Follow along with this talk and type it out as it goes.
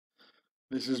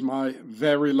This is my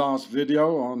very last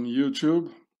video on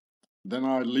YouTube. Then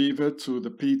I leave it to the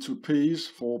P2Ps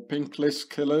for pink list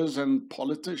killers and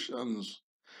politicians,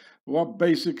 who are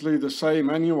basically the same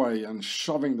anyway and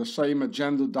shoving the same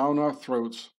agenda down our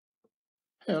throats.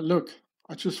 Here, look,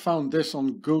 I just found this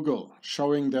on Google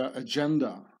showing their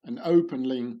agenda and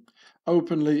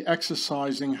openly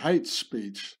exercising hate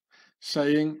speech,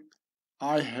 saying,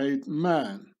 "I hate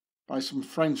man," by some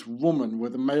French woman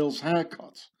with a male's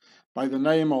haircut, by the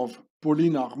name of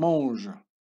Pauline Armange.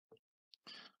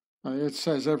 It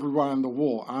says everywhere on the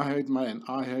wall, "I hate man,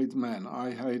 I hate man,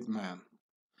 I hate man."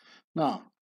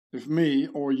 Now, if me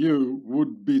or you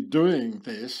would be doing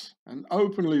this and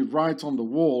openly write on the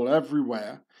wall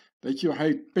everywhere that you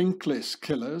hate pink list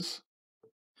killers,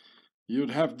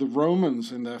 you'd have the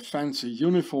Romans in their fancy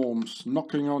uniforms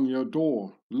knocking on your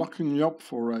door, locking you up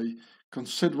for a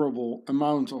considerable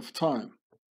amount of time.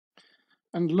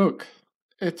 And look,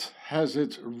 it has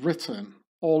it written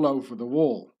all over the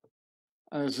wall,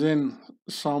 as in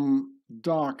some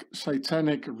dark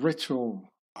satanic ritual.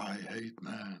 "I hate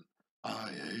man,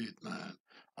 I hate man,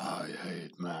 I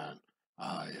hate man,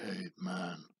 I hate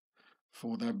man,"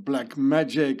 for their black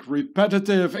magic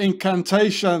repetitive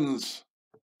incantations,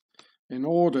 in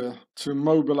order to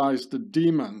mobilize the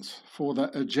demons for their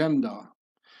agenda.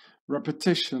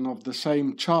 Repetition of the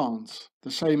same chants,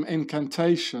 the same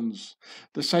incantations,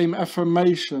 the same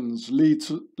affirmations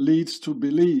leads to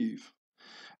belief.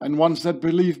 And once that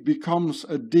belief becomes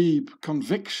a deep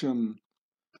conviction,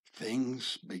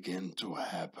 things begin to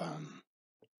happen.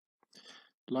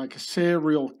 Like a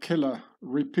serial killer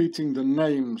repeating the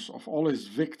names of all his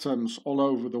victims all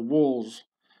over the walls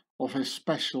of his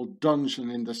special dungeon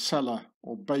in the cellar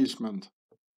or basement.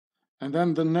 And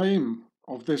then the name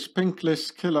of this pink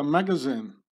list killer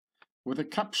magazine with a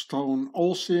capstone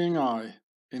all-seeing eye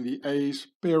in the A's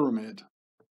pyramid.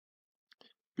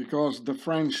 Because the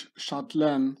French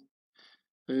châtelaine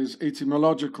is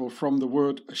etymological from the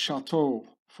word château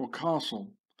for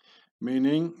castle,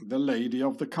 meaning the lady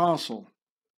of the castle,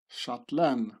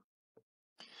 châtelaine.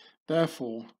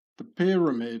 Therefore, the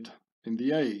pyramid in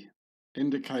the A,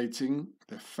 indicating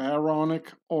the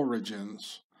pharaonic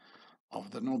origins of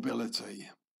the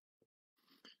nobility.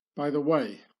 By the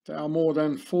way, there are more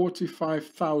than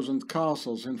 45,000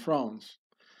 castles in France,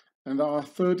 and there are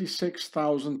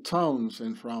 36,000 towns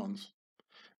in France,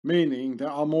 meaning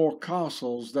there are more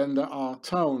castles than there are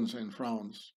towns in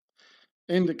France,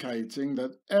 indicating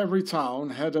that every town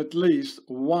had at least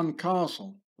one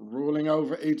castle ruling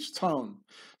over each town,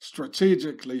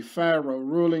 strategically Pharaoh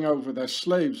ruling over their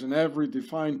slaves in every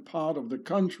defined part of the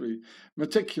country,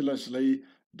 meticulously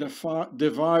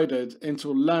divided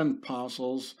into land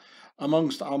parcels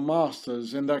amongst our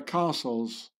masters in their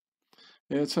castles.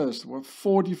 It says, well,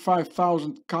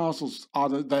 45,000 castles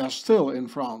they are still in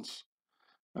France,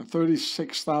 and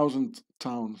 36,000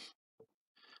 towns.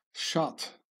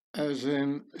 Chat, as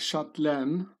in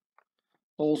châtelaine,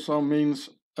 also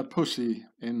means a pussy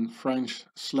in French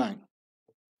slang.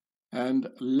 And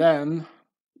laine,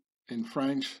 in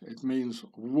French, it means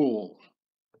wool.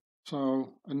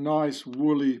 So a nice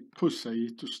woolly pussy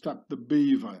to stab the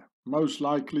beaver, most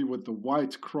likely with the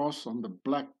white cross on the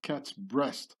black cat's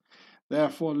breast,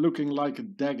 therefore looking like a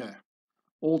dagger,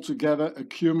 altogether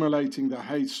accumulating the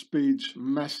hate speech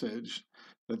message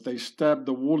that they stab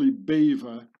the woolly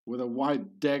beaver with a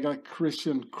white dagger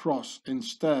Christian cross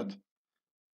instead,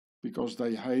 because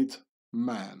they hate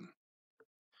man.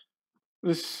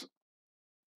 This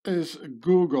is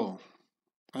Google,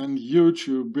 and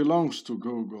YouTube belongs to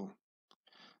Google.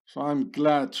 So I'm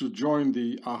glad to join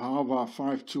the Ahava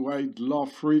 528 low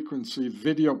frequency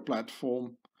video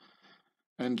platform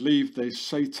and leave the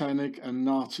satanic and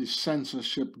Nazi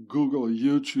censorship Google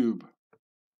YouTube.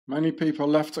 Many people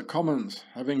left a comment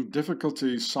having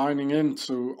difficulty signing in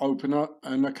to open up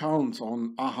an account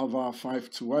on Ahava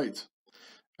 528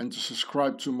 and to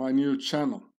subscribe to my new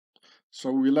channel. So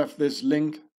we left this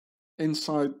link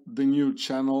inside the new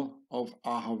channel of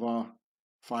Ahava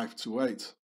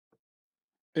 528.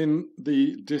 In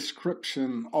the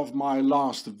description of my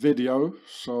last video,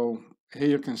 so here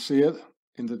you can see it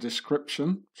in the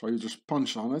description, so you just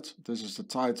punch on it. This is the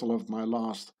title of my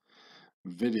last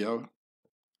video.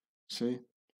 See,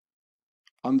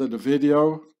 under the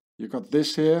video you got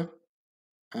this here,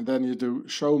 and then you do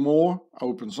show more,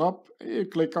 opens up, you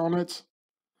click on it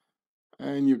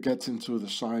and you get into the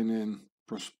sign-in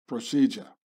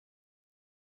procedure.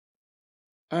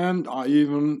 And I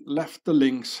even left the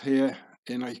links here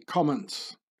in a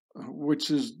comment, which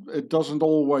is, it doesn't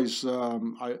always,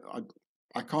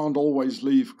 I can't always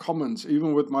leave comments,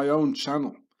 even with my own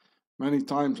channel. Many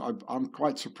times I'm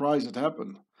quite surprised it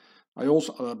happened. I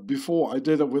also, before I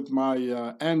did it with my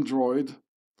Android,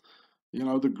 you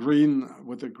know, the green,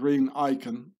 with the green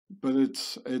icon, but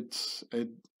it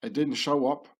didn't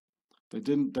show up. They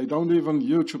don't even,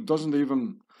 YouTube doesn't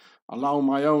even allow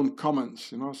my own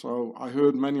comments, you know, so I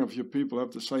heard many of you people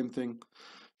have the same thing.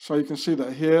 So you can see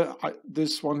that here,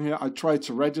 this one here, I tried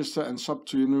to register and sub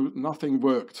to you, nothing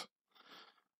worked.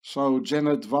 So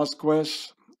Janet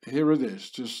Vasquez, here it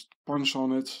is, just punch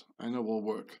on it and it will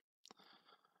work.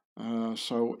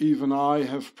 So even I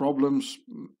have problems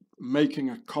making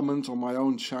a comment on my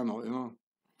own channel, you know.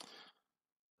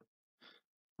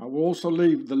 I will also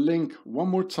leave the link one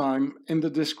more time in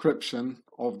the description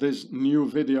of this new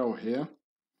video here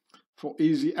for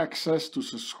easy access to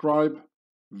subscribe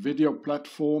video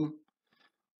platform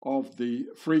of the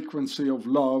Frequency of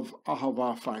Love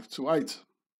Ahava 528.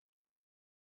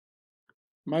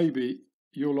 Maybe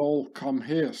you'll all come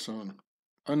here soon,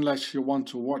 unless you want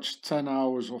to watch 10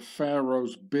 hours of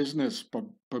Pharaoh's business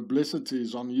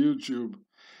publicities on YouTube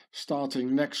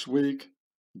starting next week,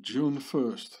 June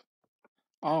 1st.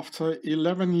 After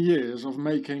 11 years of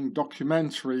making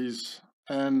documentaries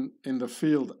and in the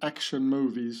field action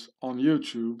movies on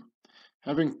YouTube,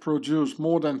 having produced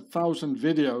more than 1,000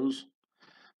 videos,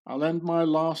 I'll end my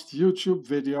last YouTube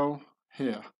video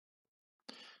here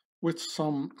with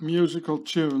some musical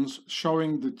tunes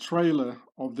showing the trailer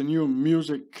of the new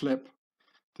music clip,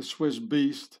 The Swiss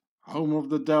Beast, Home of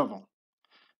the Devil,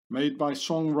 made by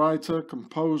songwriter,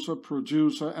 composer,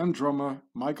 producer and drummer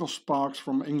Michael Sparks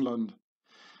from England,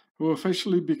 who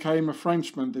officially became a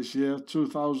Frenchman this year,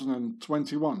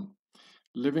 2021,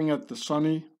 living at the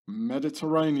sunny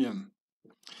Mediterranean.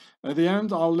 At the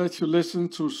end, I'll let you listen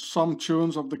to some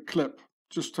tunes of the clip,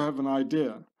 just to have an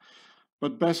idea.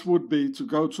 But best would be to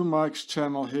go to Mike's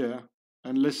channel here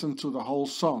and listen to the whole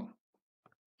song.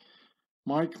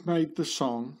 Mike made the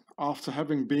song after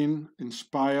having been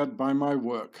inspired by my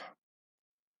work.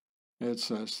 It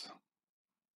says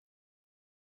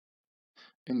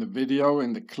in the video,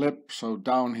 in the clip, so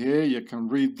down here you can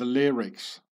read the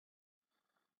lyrics.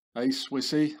 Hey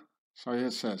Swissy, so here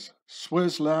it says,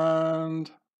 Swissland,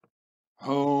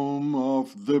 home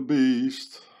of the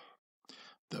beast,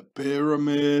 the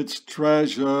pyramids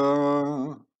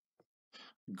treasure,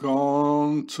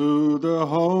 gone to the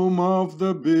home of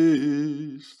the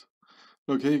beast.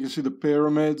 Look, here you can see the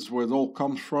pyramids, where it all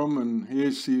comes from, and here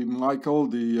you see Michael,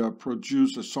 the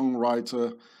producer,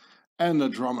 songwriter, and the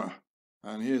drummer.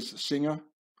 And here's the singer.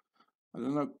 I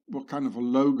don't know what kind of a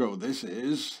logo this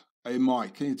is. Hey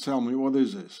Mike, can you tell me what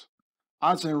is this?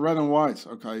 Ah, it's in red and white.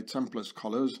 Okay, Templars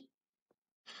colors.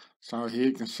 So here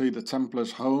you can see the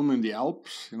Templars' home in the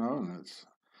Alps, you know, and it's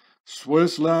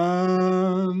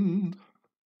Swissland,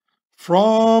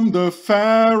 from the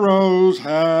Pharaoh's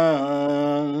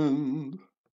hand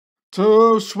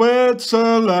to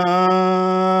Switzerland.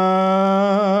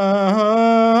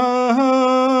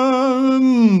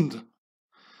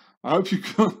 I hope you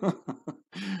could,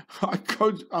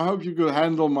 I hope you could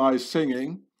handle my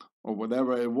singing or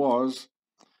whatever it was.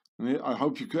 I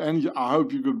hope you could, and I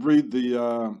hope you could read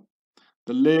the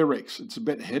lyrics. It's a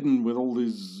bit hidden with all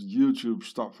this YouTube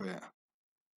stuff here.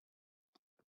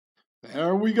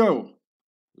 There we go.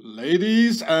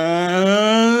 Ladies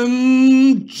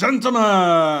and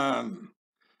gentlemen,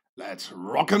 let's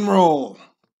rock and roll.